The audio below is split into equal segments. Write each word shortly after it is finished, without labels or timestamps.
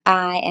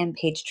I am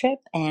Paige Tripp,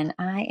 and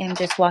I am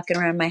just walking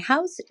around my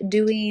house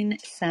doing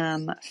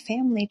some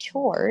family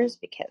chores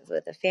because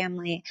with a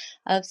family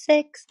of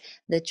six,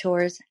 the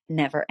chores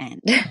never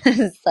end.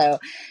 So,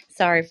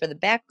 sorry for the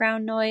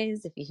background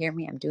noise. If you hear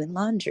me, I'm doing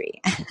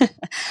laundry.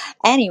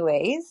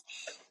 Anyways,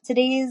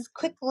 today's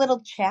quick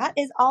little chat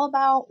is all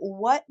about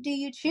what do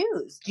you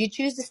choose? Do you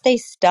choose to stay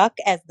stuck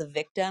as the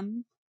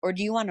victim, or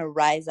do you want to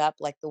rise up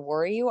like the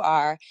warrior you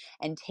are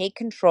and take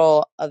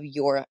control of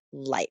your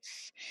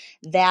life?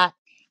 That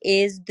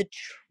is the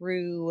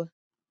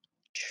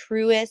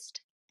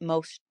truest,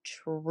 most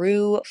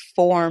true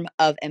form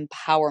of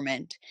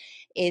empowerment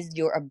is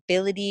your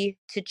ability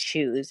to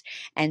choose.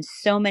 And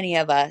so many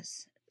of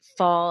us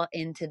fall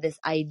into this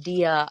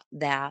idea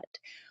that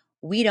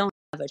we don't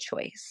have a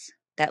choice,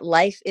 that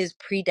life is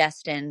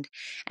predestined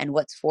and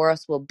what's for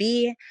us will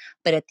be.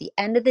 But at the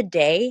end of the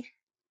day,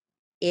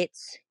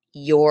 it's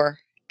your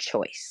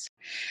choice.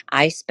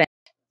 I spent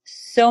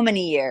so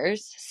many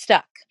years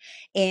stuck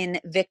in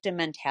victim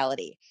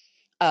mentality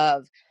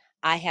of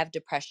I have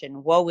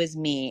depression, woe is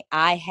me,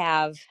 I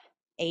have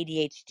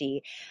ADHD,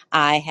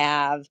 I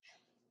have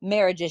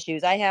marriage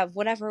issues, I have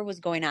whatever was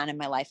going on in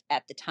my life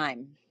at the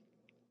time.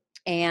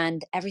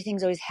 And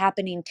everything's always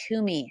happening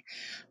to me,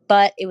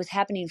 but it was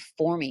happening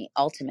for me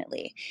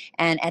ultimately.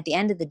 And at the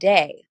end of the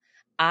day,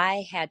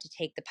 I had to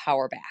take the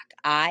power back.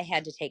 I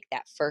had to take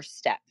that first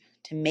step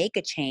to make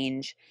a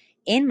change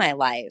in my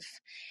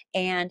life.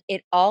 And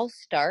it all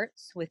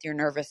starts with your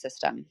nervous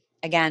system.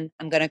 Again,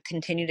 I'm going to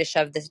continue to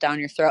shove this down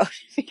your throat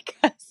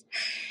because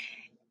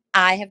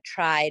I have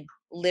tried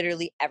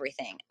literally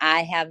everything.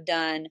 I have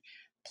done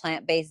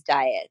plant-based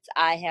diets.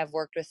 I have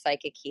worked with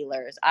psychic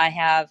healers. I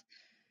have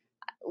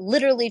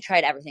literally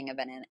tried everything. I've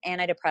been in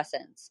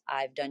antidepressants.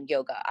 I've done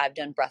yoga. I've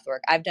done breath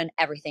work. I've done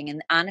everything.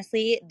 And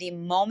honestly, the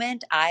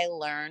moment I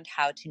learned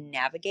how to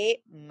navigate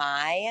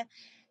my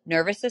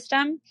nervous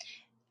system,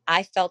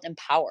 I felt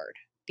empowered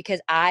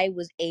because I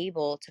was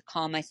able to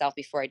calm myself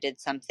before I did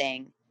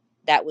something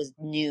that was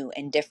new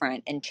and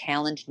different and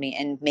challenged me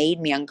and made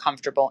me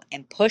uncomfortable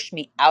and pushed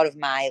me out of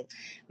my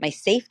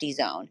safety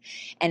zone.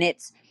 And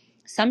it's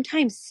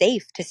sometimes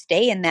safe to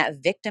stay in that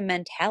victim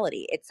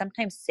mentality. It's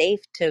sometimes safe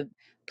to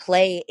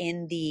play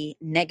in the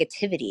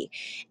negativity.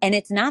 And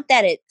it's not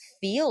that it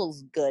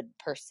feels good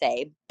per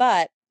se,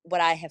 but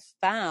what I have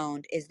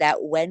found is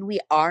that when we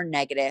are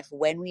negative,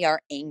 when we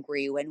are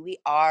angry, when we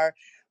are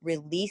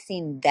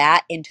releasing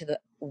that into the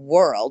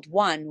world,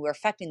 one, we're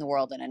affecting the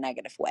world in a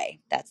negative way.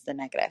 That's the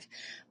negative.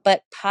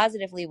 But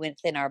positively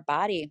within our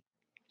body,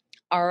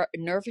 our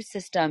nervous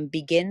system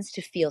begins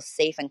to feel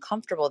safe and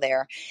comfortable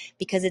there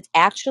because it's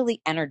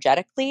actually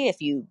energetically,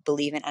 if you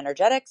believe in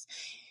energetics,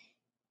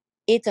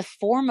 it's a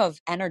form of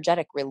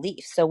energetic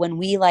relief. So when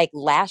we like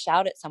lash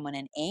out at someone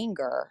in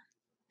anger,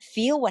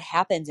 feel what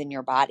happens in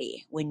your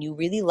body when you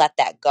really let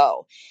that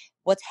go.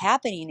 What's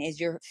happening is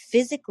you're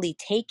physically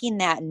taking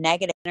that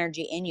negative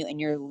energy in you and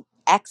you're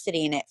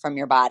exiting it from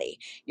your body.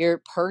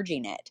 You're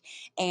purging it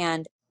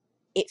and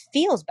it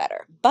feels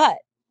better, but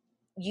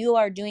you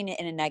are doing it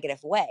in a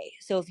negative way.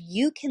 So if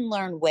you can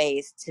learn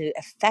ways to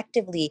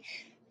effectively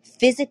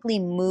physically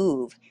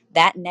move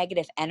that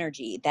negative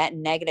energy, that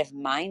negative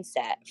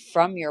mindset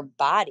from your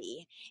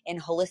body in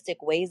holistic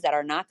ways that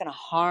are not going to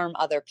harm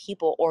other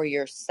people or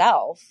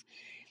yourself,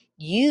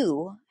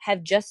 you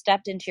have just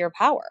stepped into your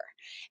power.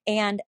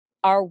 And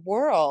our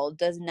world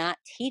does not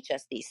teach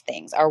us these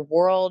things. Our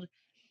world,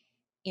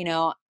 you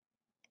know,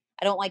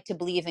 I don't like to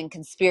believe in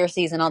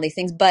conspiracies and all these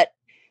things, but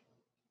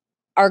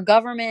our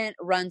government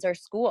runs our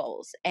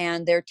schools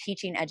and they're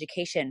teaching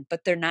education,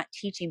 but they're not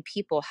teaching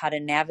people how to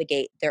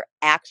navigate their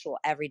actual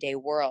everyday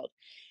world.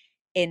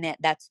 In it,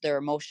 that's their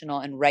emotional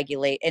and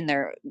regulate in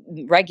their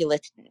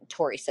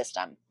regulatory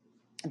system,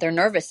 their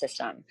nervous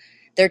system.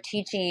 They're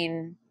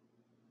teaching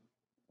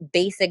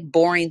basic,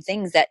 boring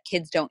things that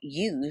kids don't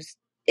use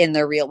in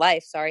their real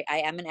life. Sorry, I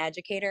am an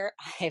educator.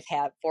 I've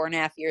had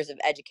 4.5 years of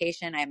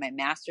education. I have my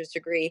master's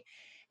degree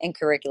in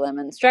curriculum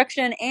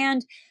instruction,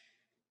 and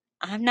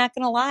I'm not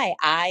going to lie.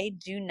 I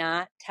do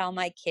not tell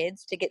my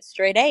kids to get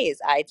straight A's.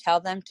 I tell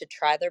them to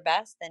try their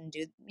best and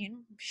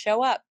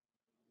show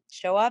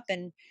up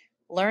and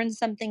learn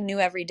something new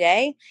every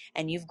day.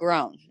 And you've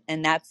grown.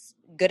 And that's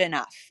good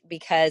enough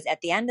because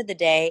at the end of the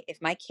day, if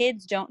my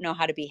kids don't know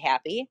how to be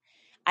happy,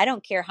 I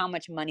don't care how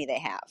much money they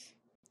have.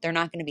 They're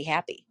not going to be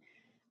happy.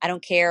 I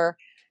don't care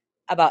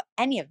about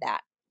any of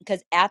that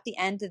because at the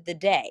end of the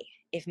day,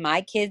 if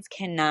my kids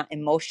cannot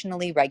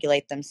emotionally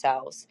regulate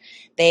themselves,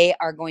 they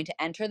are going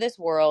to enter this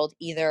world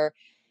either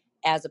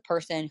as a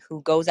person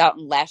who goes out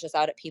and lashes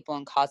out at people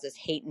and causes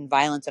hate and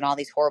violence and all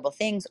these horrible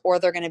things, or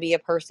they're going to be a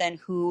person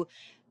who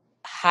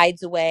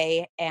hides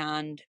away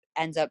and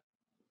ends up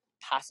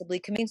possibly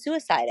committing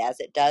suicide, as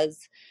it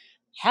does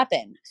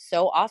happen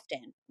so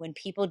often when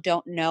people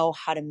don't know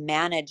how to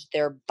manage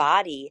their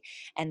body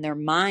and their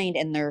mind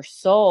and their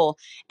soul,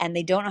 and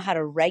they don't know how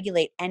to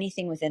regulate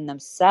anything within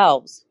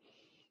themselves.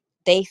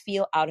 They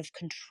feel out of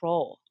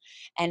control.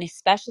 And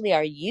especially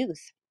our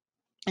youth,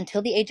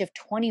 until the age of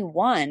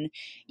 21,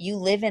 you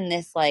live in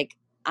this like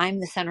I'm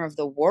the center of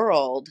the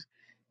world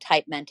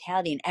type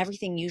mentality, and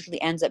everything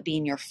usually ends up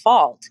being your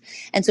fault.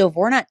 And so if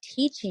we're not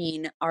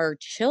teaching our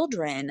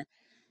children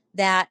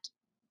that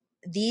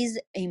these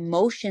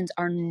emotions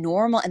are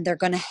normal and they're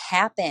going to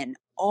happen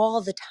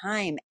all the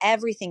time,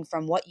 everything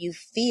from what you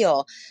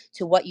feel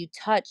to what you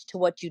touch to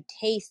what you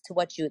taste to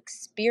what you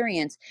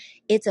experience,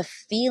 it's a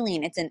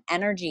feeling, it's an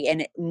energy,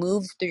 and it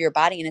moves through your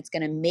body and it's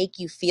going to make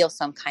you feel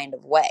some kind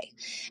of way.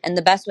 And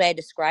the best way I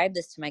describe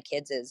this to my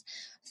kids is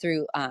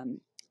through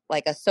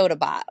like a soda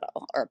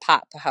bottle or a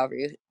pop, however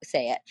you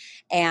say it,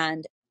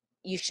 and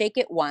you shake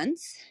it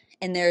once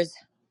and there's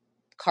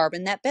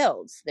carbon that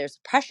builds. There's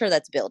pressure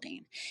that's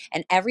building.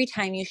 And every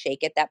time you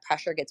shake it, that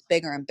pressure gets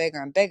bigger and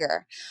bigger and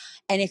bigger.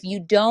 And if you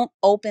don't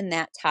open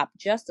that top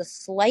just a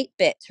slight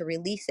bit to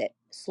release it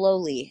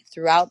slowly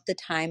throughout the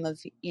time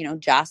of,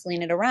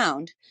 jostling it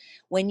around,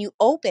 when you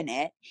open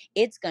it,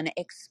 it's going to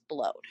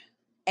explode.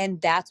 And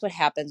that's what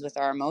happens with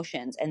our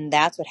emotions. And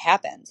that's what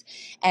happens.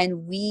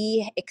 And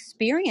we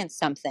experience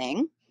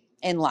something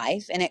in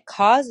life and it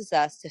causes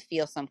us to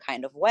feel some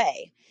kind of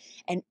way.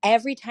 And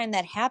every time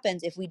that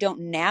happens, if we don't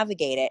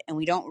navigate it and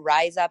we don't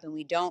rise up and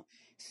we don't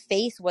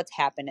face what's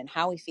happened and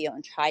how we feel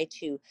and try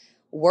to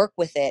work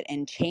with it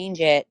and change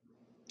it,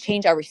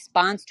 change our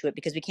response to it,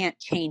 because we can't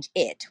change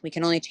it. We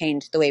can only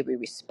change the way we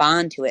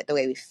respond to it, the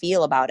way we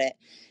feel about it,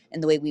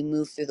 and the way we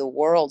move through the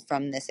world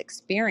from this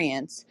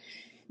experience.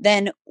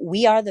 Then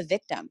we are the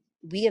victim.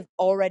 We have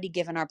already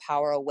given our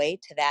power away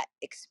to that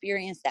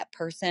experience, that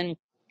person,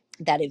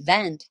 that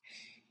event,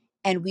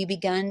 and we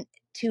begun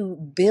to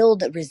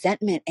build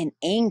resentment and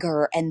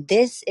anger. And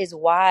this is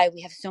why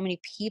we have so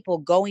many people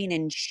going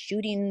and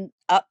shooting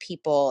up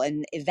people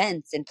and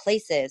events and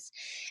places,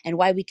 and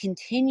why we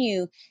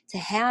continue to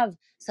have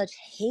such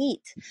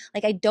hate.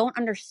 Like, I don't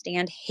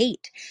understand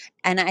hate.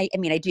 And I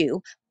mean, I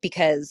do,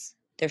 because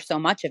there's so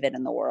much of it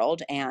in the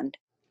world.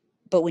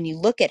 But when you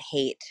look at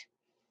hate,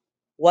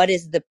 what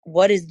is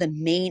the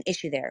main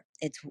issue there?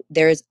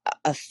 There's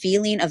a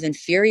feeling of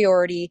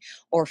inferiority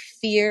or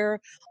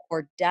fear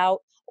or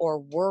doubt or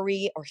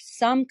worry or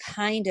some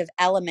kind of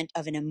element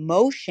of an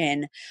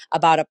emotion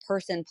about a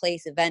person,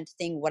 place, event,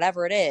 thing,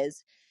 whatever it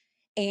is.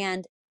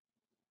 And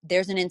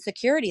there's an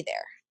insecurity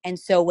there. And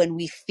so when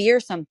we fear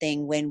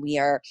something, when we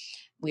are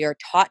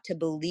taught to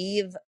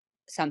believe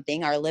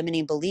something, our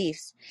limiting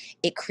beliefs,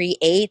 it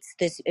creates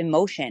this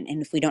emotion.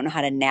 And if we don't know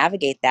how to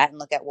navigate that and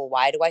look at, well,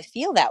 why do I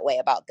feel that way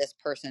about this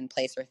person,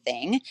 place, or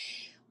thing?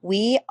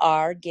 We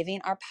are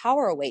giving our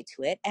power away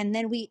to it. And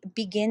then we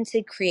begin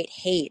to create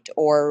hate,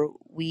 or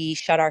we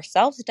shut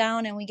ourselves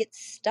down and we get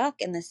stuck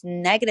in this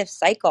negative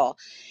cycle.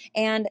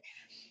 And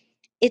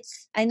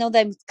I know that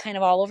I'm kind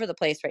of all over the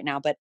place right now,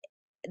 but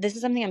this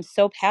is something I'm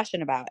so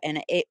passionate about.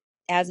 And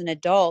as an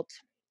adult,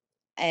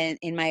 and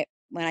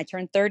when I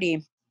turned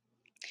 30,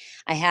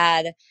 I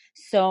had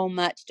so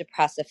much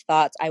depressive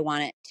thoughts. I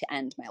wanted to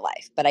end my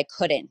life, but I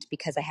couldn't,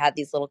 because I had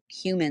these little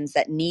humans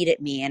that needed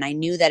me. And I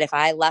knew that if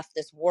I left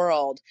this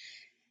world,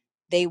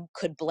 they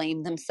could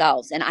blame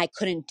themselves, and I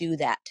couldn't do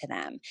that to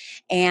them.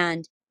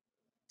 And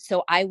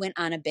so I went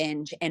on a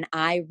binge and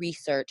I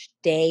researched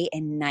day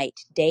and night,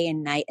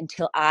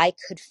 until I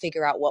could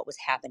figure out what was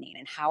happening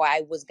and how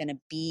I was going to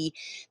be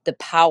the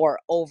power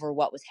over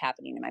what was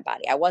happening in my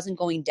body. I wasn't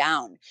going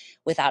down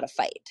without a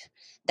fight.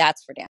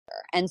 That's for damn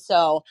sure. And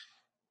so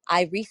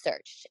I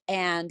researched,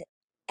 and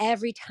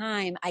every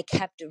time I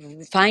kept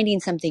finding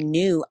something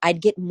new,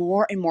 I'd get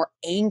more and more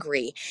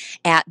angry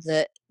at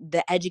the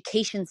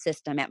education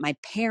system, at my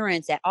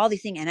parents, at all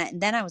these things.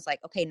 And then I was like,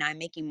 okay, now I'm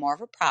making more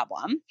of a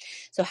problem.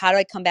 So how do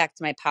I come back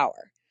to my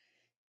power?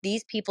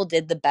 These people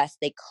did the best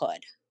they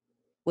could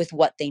with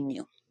what they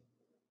knew.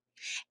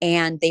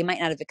 And they might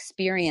not have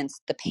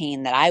experienced the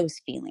pain that I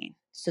was feeling.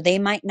 So they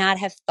might not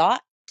have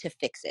thought to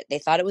fix it. They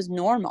thought it was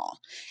normal,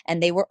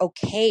 and they were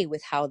okay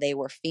with how they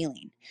were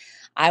feeling.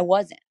 I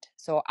wasn't.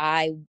 So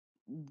I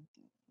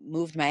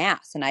moved my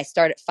ass and I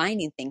started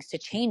finding things to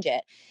change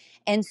it.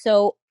 And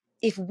so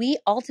if we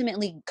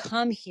ultimately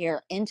come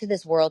here into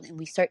this world and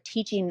we start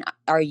teaching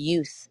our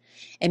youth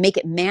and make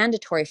it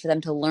mandatory for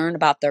them to learn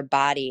about their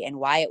body and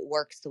why it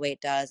works the way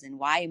it does and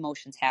why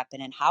emotions happen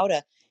and how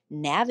to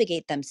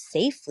navigate them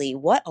safely,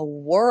 what a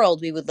world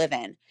we would live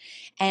in.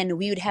 And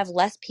we would have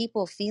less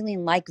people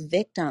feeling like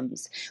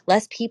victims,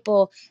 less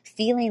people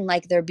feeling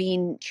like they're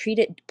being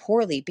treated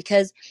poorly.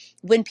 Because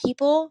when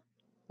people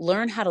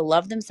learn how to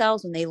love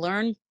themselves, when they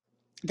learn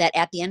that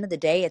at the end of the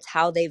day, it's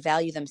how they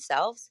value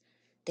themselves,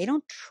 they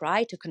don't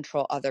try to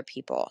control other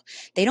people.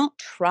 They don't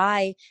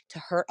try to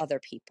hurt other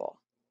people,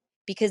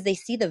 because they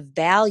see the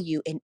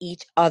value in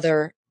each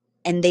other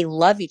and they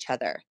love each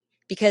other.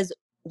 Because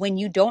when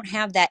you don't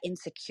have that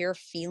insecure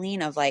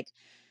feeling of like,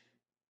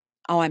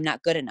 oh, I'm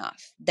not good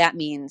enough, that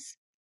means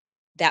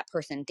that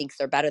person thinks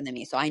they're better than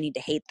me, so I need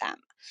to hate them.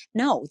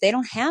 No, they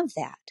don't have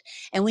that.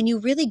 And when you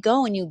really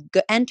go and you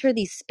enter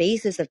these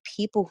spaces of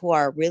people who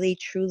are really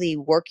truly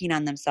working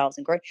on themselves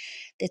and growing,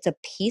 it's a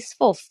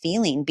peaceful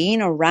feeling being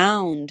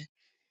around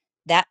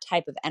that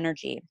type of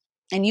energy.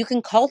 And you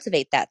can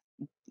cultivate that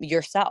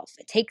yourself.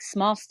 Take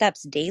small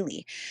steps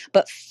daily,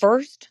 but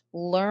first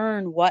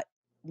learn what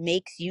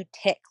makes you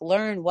tick,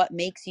 learn what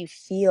makes you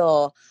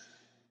feel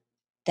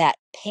that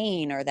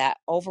pain or that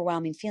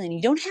overwhelming feeling.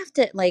 You don't have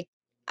to, like,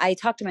 I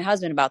talked to my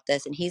husband about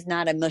this, and he's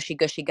not a mushy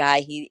gushy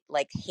guy. He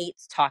like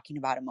hates talking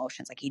about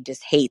emotions. Like, he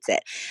just hates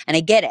it. And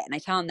I get it. And I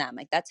tell him that, I'm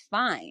like, that's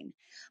fine.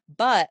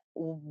 But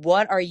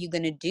what are you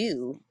going to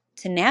do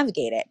to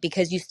navigate it?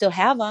 Because you still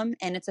have them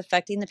and it's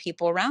affecting the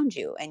people around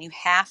you, and you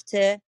have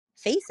to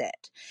face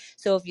it.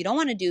 So if you don't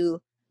want to do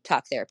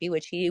talk therapy,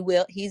 which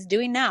he's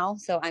doing now,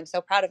 so I'm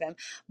so proud of him,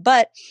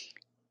 but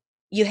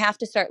you have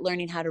to start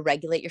learning how to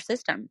regulate your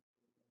system,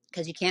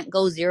 because you can't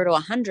go 0 to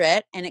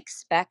 100 and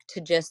expect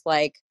to just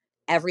like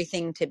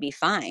everything to be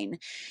fine.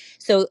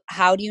 So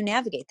how do you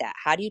navigate that?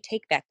 How do you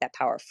take back that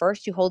power?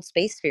 First, you hold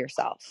space for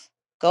yourself.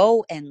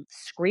 Go and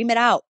scream it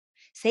out.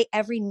 Say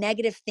every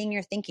negative thing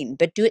you're thinking,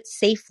 but do it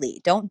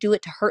safely. Don't do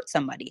it to hurt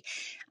somebody.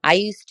 I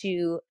used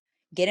to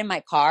get in my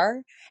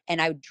car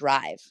and I would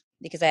drive,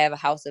 because I have a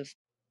house of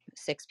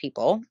 6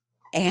 people,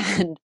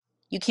 and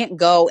you can't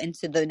go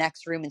into the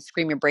next room and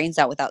scream your brains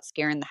out without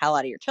scaring the hell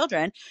out of your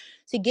children.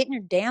 So you get in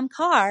your damn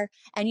car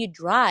and you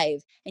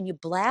drive and you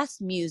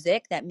blast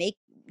music that make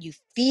you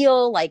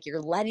feel like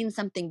you're letting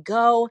something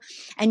go,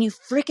 and you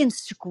freaking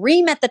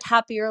scream at the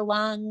top of your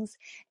lungs,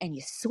 and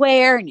you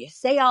swear and you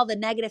say all the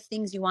negative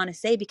things you want to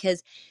say,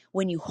 because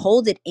when you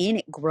hold it in,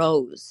 it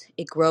grows.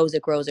 It grows,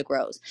 it grows, it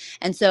grows.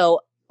 And so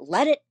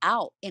let it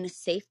out in a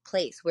safe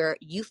place where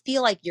you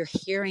feel like you're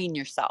hearing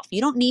yourself.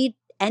 You don't need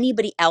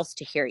anybody else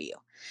to hear you.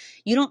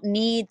 You don't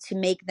need to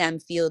make them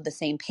feel the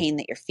same pain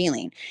that you're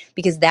feeling,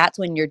 because that's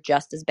when you're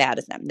just as bad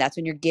as them. That's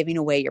when you're giving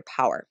away your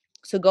power.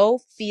 So go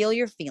feel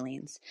your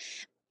feelings,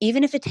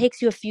 even if it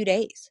takes you a few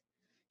days.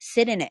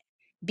 Sit in it,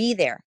 be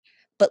there,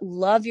 but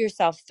love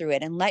yourself through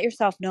it and let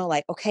yourself know,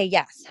 like, okay,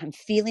 yes, I'm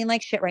feeling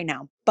like shit right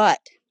now,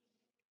 but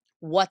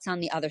what's on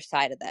the other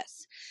side of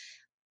this?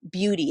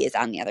 Beauty is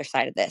on the other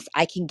side of this.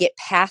 I can get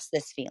past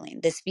this feeling.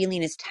 This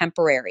feeling is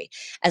temporary.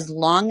 As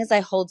long as I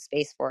hold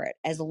space for it,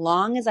 as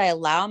long as I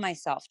allow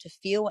myself to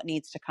feel what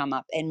needs to come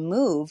up and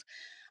move,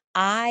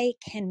 I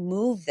can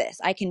move this.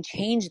 I can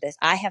change this.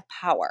 I have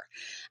power.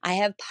 I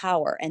have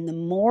power. And the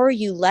more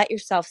you let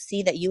yourself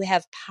see that you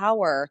have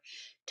power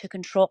to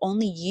control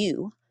only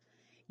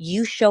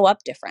you show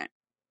up different.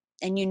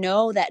 And you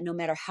know that no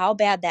matter how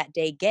bad that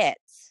day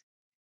gets,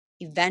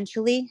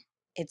 eventually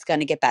it's going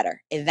to get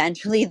better.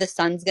 Eventually the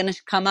sun's going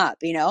to come up.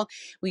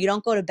 We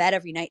don't go to bed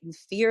every night and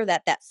fear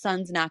that that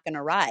sun's not going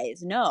to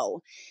rise.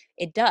 No,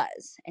 it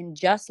does. And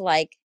just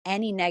like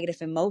any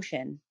negative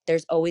emotion,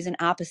 there's always an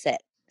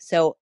opposite.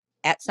 So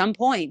at some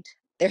point,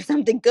 there's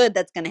something good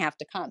that's going to have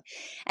to come.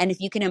 And if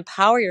you can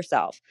empower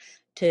yourself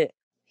to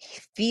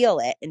feel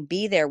it and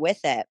be there with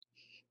it,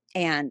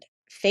 and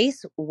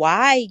face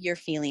why you're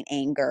feeling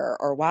anger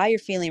or why you're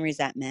feeling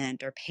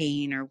resentment or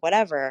pain or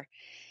whatever,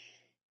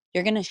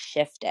 you're going to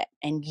shift it,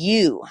 and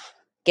you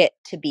get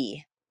to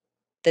be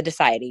the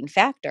deciding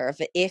factor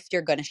of if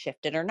you're going to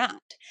shift it or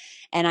not.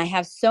 And I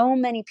have so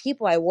many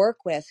people I work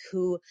with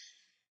who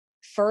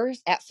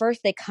at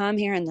first they come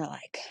here and they're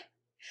like,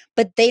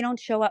 but they don't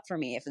show up for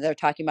me if they're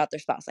talking about their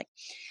spouse. Like,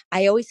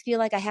 I always feel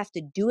like I have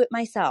to do it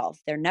myself.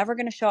 They're never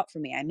going to show up for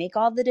me. I make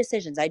all the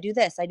decisions. I do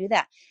this, I do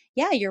that.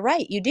 Yeah, you're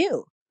right. You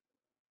do.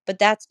 But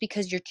that's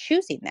because you're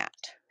choosing that.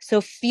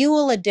 So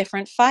fuel a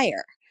different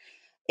fire.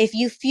 If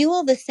you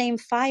fuel the same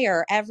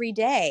fire every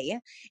day,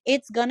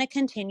 it's going to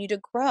continue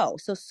to grow.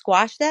 So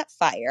squash that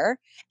fire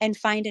and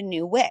find a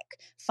new wick.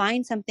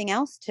 Find something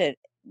else to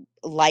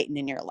lighten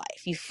in your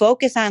life. You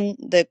focus on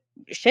the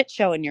shit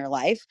show in your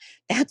life,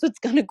 that's what's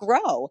going to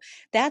grow.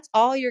 That's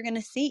all you're going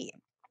to see.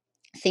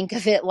 Think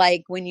of it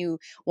like when you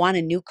want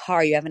a new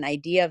car, you have an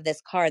idea of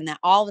this car, and then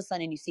all of a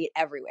sudden you see it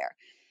everywhere.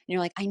 And you're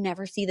like, I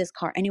never see this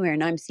car anywhere.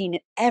 And I'm seeing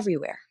it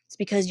everywhere. It's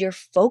because you're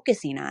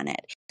focusing on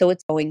it. So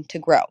it's going to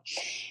grow.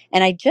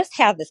 And I just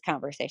had this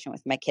conversation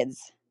with my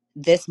kids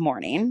this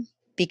morning,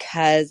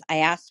 because I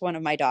asked one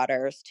of my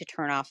daughters to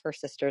turn off her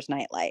sister's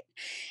nightlight.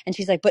 And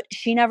she's like, but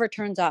she never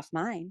turns off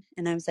mine.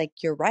 And I was like,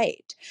 you're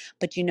right.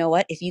 But you know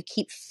what? If you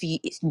keep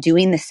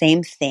doing the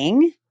same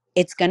thing,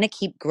 it's going to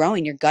keep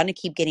growing. You're going to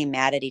keep getting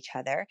mad at each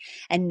other,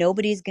 and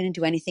nobody's going to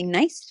do anything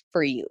nice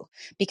for you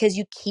because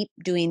you keep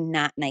doing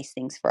not nice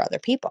things for other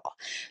people.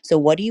 So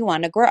what do you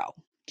want to grow?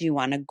 Do you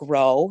want to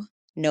grow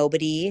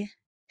nobody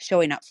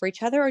showing up for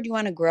each other, or do you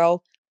want to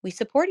grow we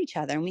support each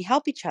other and we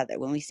help each other?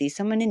 When we see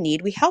someone in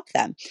need, we help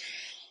them.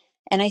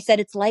 And I said,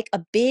 it's like a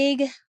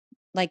big,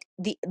 like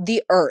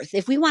the earth.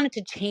 If we wanted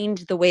to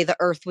change the way the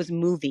earth was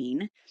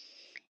moving,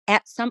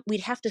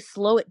 we'd have to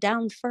slow it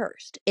down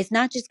first. It's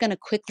not just going to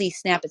quickly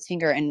snap its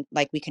finger and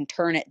like we can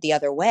turn it the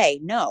other way.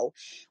 No,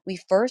 we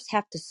first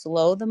have to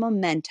slow the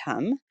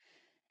momentum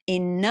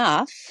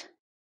enough.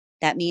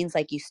 That means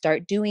like you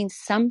start doing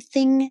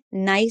something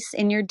nice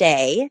in your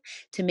day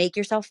to make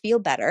yourself feel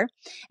better.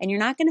 And you're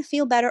not going to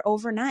feel better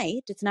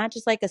overnight. It's not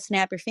just like a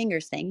snap your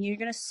fingers thing. You're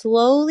going to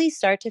slowly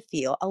start to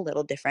feel a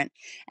little different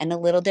and a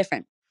little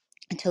different,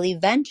 until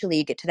eventually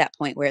you get to that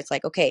point where it's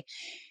like, okay,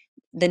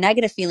 the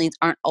negative feelings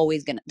aren't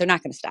always they're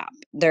not gonna stop.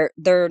 They're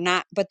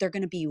not, but they're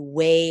gonna be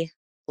way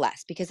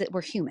less because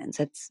we're humans.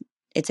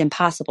 It's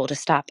impossible to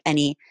stop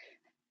any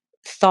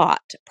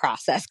thought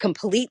process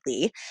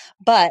completely,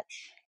 but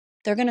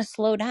they're gonna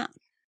slow down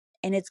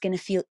and it's gonna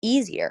feel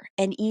easier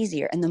and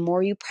easier. And the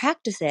more you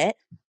practice it,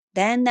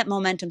 then that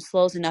momentum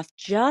slows enough,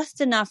 just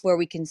enough where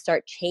we can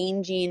start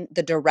changing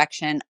the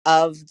direction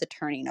of the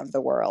turning of the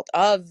world,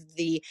 of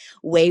the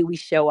way we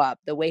show up,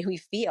 the way we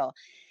feel.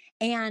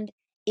 And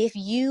if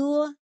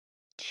you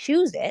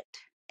choose it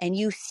and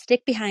you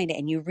stick behind it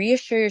and you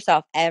reassure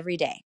yourself every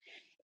day,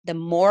 the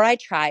more I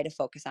try to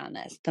focus on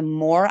this, the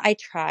more I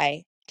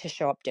try to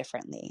show up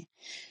differently,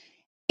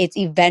 it's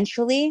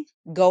eventually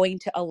going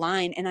to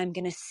align and I'm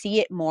going to see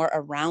it more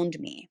around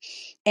me.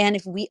 And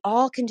if we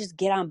all can just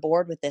get on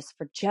board with this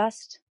for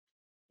just,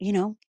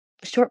 a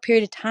short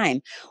period of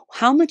time,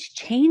 how much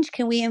change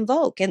can we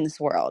invoke in this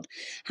world?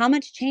 How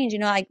much change,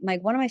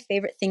 one of my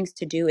favorite things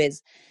to do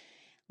is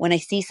when I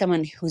see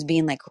someone who's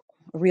being like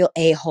a real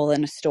a-hole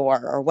in a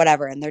store or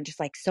whatever, and they're just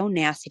like so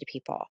nasty to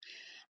people,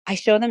 I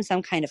show them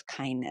some kind of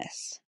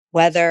kindness,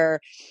 whether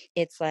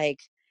it's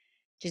like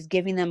just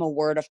giving them a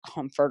word of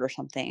comfort or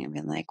something and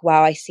being like,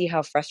 wow, I see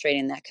how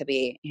frustrating that could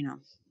be.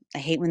 I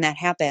hate when that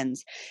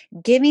happens.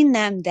 Giving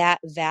them that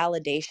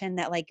validation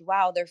that like,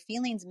 wow, their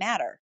feelings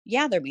matter.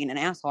 Yeah, they're being an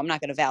asshole. I'm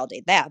not going to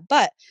validate that.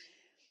 But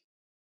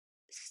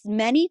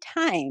many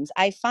times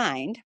I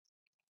find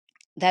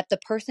that the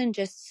person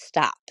just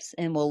stops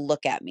and will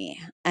look at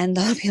me and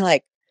they'll be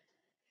like,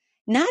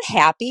 not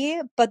happy,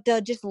 but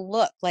they'll just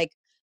look like,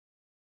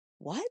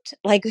 what?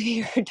 Like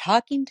you're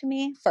talking to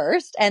me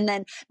first, and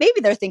then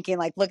maybe they're thinking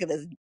like, look at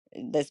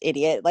this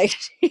idiot, like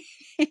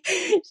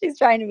she's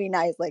trying to be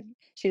nice, like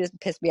she just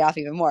pissed me off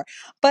even more.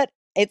 But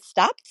it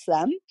stops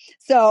them,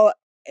 so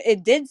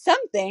it did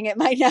something. It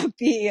might not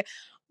be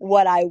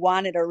what I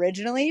wanted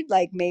originally,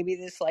 like maybe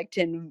this like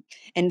to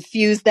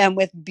infuse them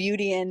with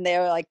beauty and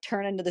they're like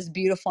turn into this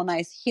beautiful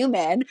nice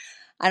human.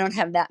 I don't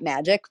have that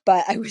magic,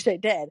 but I wish I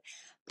did.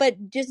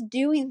 But just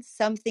doing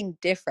something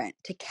different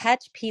to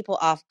catch people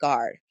off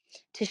guard,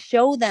 to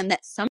show them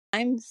that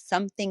sometimes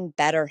something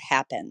better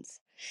happens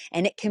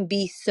and it can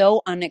be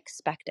so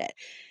unexpected.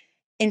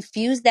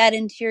 Infuse that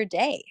into your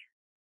day.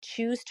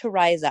 Choose to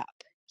rise up.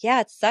 Yeah,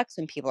 it sucks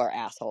when people are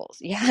assholes.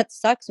 Yeah, it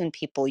sucks when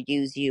people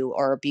use you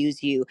or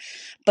abuse you.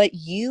 But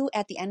you,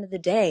 at the end of the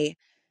day,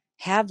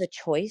 have the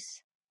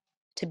choice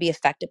to be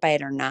affected by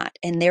it or not.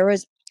 And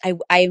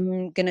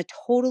I'm going to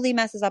totally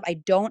mess this up. I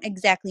don't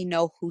exactly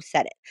know who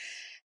said it.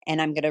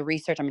 And I'm going to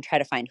research, I'm going to try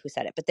to find who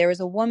said it. But there was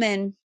a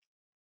woman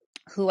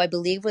who I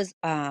believe was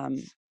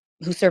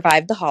who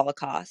survived the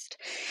Holocaust,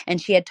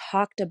 and she had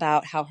talked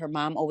about how her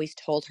mom always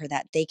told her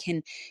that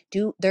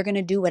they're going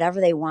to do whatever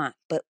they want,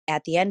 but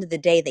at the end of the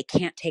day they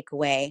can't take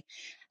away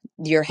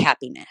your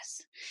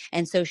happiness.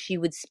 And so she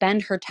would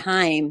spend her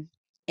time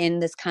in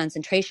this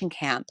concentration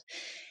camp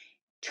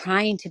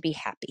trying to be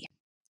happy.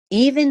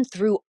 Even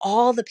through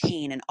all the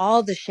pain and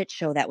all the shit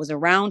show that was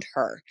around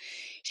her,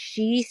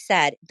 she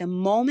said, the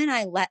moment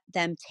I let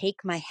them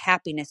take my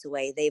happiness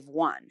away, they've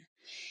won.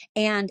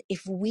 And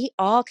if we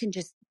all can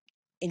just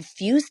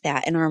infuse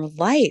that in our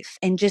life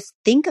and just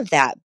think of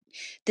that,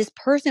 this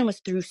person was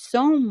through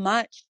so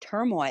much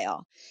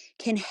turmoil,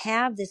 can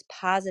have this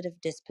positive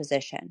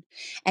disposition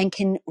and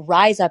can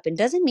rise up. And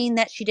doesn't mean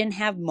that she didn't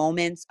have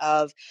moments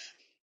of,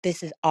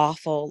 this is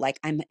awful, like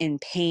I'm in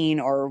pain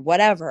or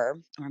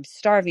whatever, or I'm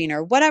starving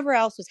or whatever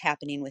else was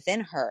happening within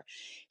her.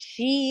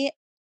 She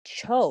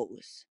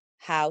chose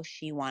how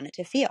she wanted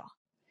to feel.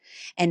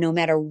 And no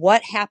matter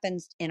what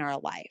happens in our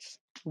life,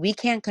 we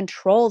can't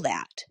control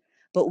that,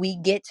 but we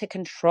get to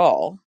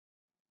control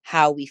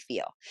how we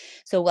feel.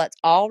 So let's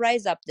all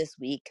rise up this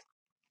week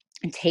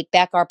and take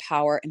back our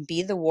power and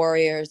be the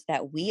warriors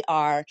that we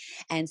are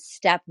and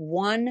step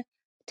one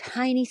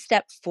tiny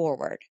step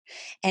forward.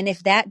 And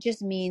if that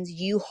just means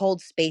you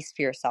hold space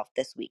for yourself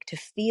this week to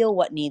feel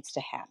what needs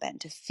to happen,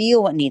 to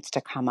feel what needs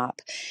to come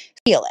up,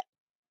 feel it,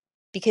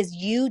 because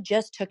you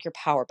just took your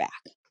power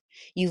back.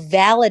 You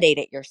validate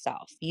it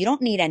yourself. You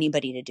don't need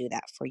anybody to do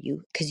that for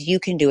you because you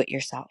can do it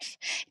yourself.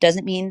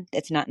 Doesn't mean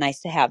it's not nice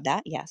to have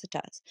that. Yes, it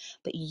does.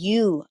 But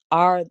you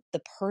are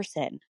the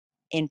person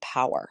in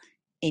power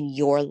in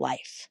your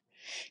life.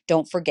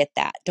 Don't forget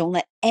that. Don't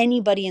let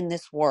anybody in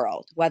this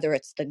world, whether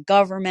it's the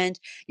government,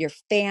 your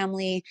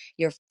family,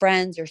 your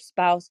friends, your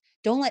spouse,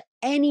 don't let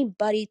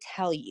anybody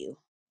tell you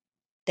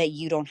that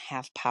you don't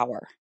have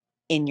power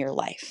in your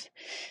life.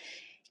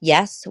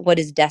 Yes, what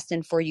is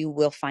destined for you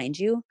will find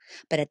you,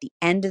 but at the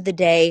end of the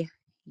day,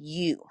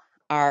 you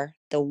are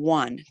the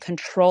one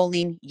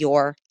controlling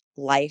your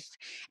life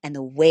and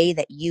the way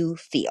that you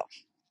feel.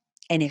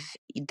 And if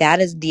that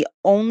is the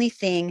only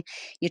thing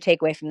you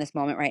take away from this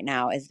moment right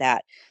now, is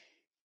that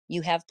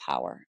you have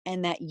power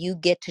and that you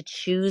get to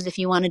choose if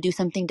you want to do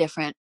something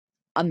different,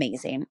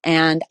 amazing.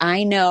 And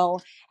I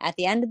know at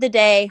the end of the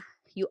day,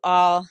 you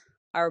all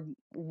are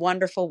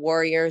wonderful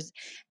warriors,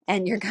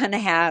 and you're going to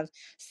have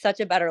such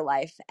a better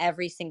life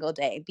every single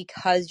day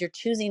because you're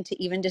choosing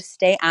to even just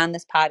stay on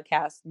this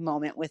podcast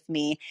moment with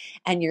me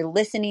and you're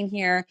listening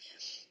here.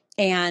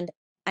 And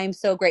I'm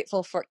so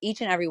grateful for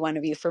each and every one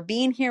of you for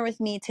being here with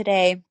me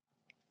today.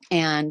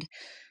 And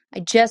I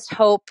just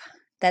hope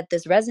that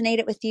this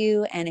resonated with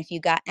you. And if you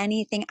got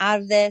anything out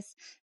of this,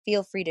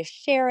 feel free to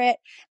share it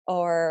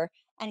or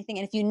anything.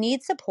 And if you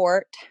need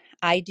support,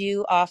 I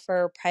do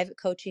offer private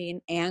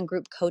coaching and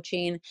group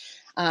coaching.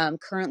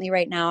 Currently,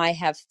 right now, I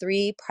have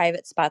 3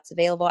 private spots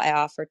available. I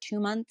offer 2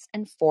 months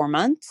and 4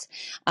 months.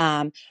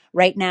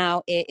 Right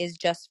now, it is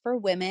just for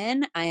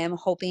women. I am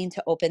hoping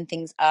to open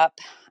things up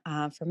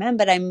for men,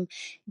 but I'm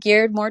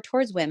geared more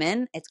towards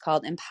women. It's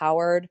called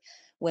Empowered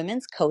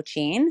Women's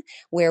Coaching,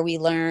 where we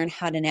learn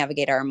how to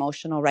navigate our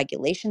emotional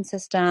regulation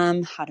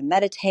system, how to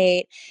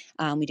meditate.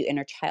 We do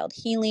inner child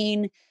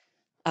healing,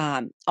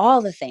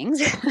 all the things,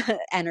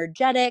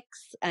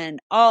 energetics, and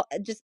all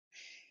just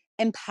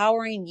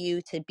empowering you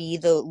to be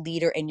the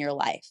leader in your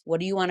life. What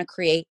do you want to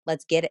create?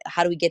 Let's get it.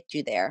 How do we get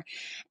you there?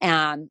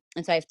 And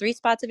so I have 3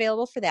 spots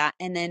available for that.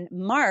 And then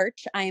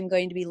March, I am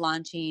going to be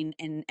launching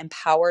an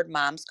Empowered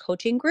Moms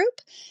coaching group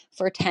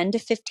for 10 to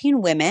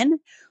 15 women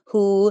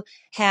who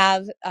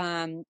have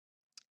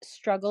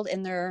struggled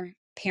in their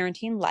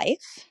parenting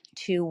life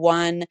to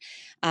one,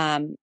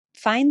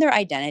 find their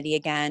identity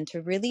again,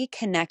 to really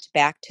connect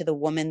back to the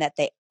woman that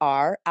they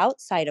are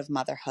outside of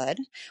motherhood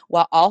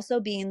while also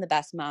being the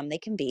best mom they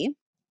can be,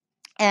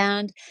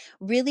 and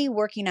really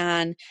working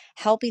on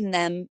helping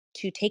them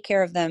to take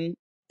care of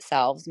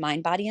themselves,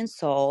 mind, body, and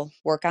soul,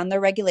 work on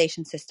their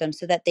regulation system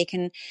so that they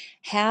can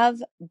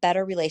have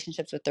better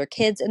relationships with their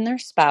kids and their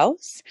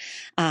spouse.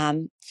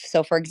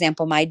 So, for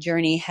example, my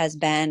journey has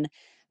been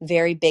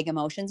very big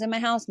emotions in my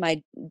house.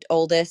 My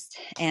oldest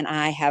and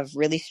I have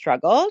really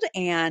struggled.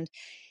 And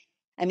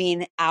I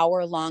mean,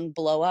 hour-long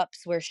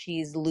blow-ups where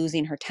she's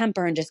losing her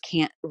temper and just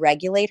can't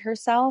regulate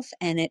herself.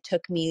 And it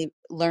took me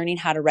learning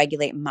how to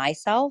regulate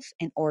myself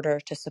in order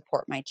to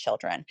support my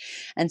children.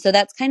 And so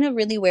that's kind of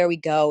really where we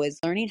go, is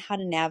learning how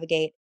to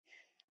navigate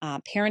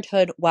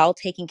parenthood while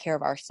taking care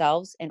of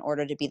ourselves in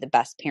order to be the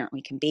best parent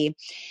we can be.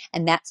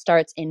 And that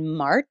starts in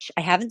March.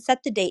 I haven't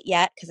set the date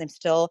yet because I'm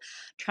still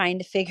trying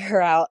to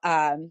figure out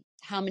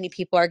how many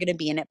people are going to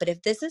be in it. But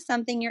if this is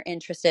something you're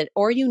interested,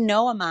 or you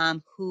know a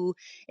mom who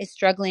is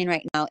struggling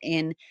right now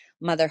in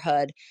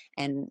motherhood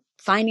and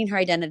finding her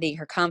identity,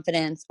 her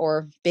confidence,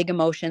 or big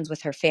emotions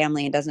with her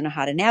family and doesn't know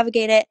how to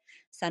navigate it,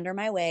 send her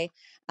my way.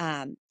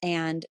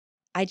 And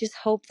I just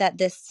hope that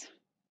this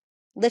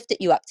lifted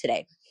you up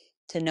today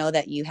to know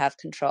that you have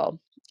control.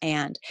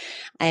 And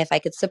if I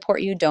could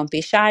support you, don't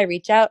be shy,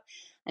 reach out.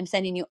 I'm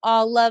sending you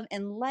all love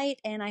and light,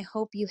 and I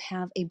hope you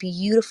have a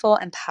beautiful,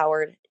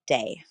 empowered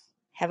day.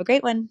 Have a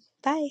great one.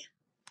 Bye.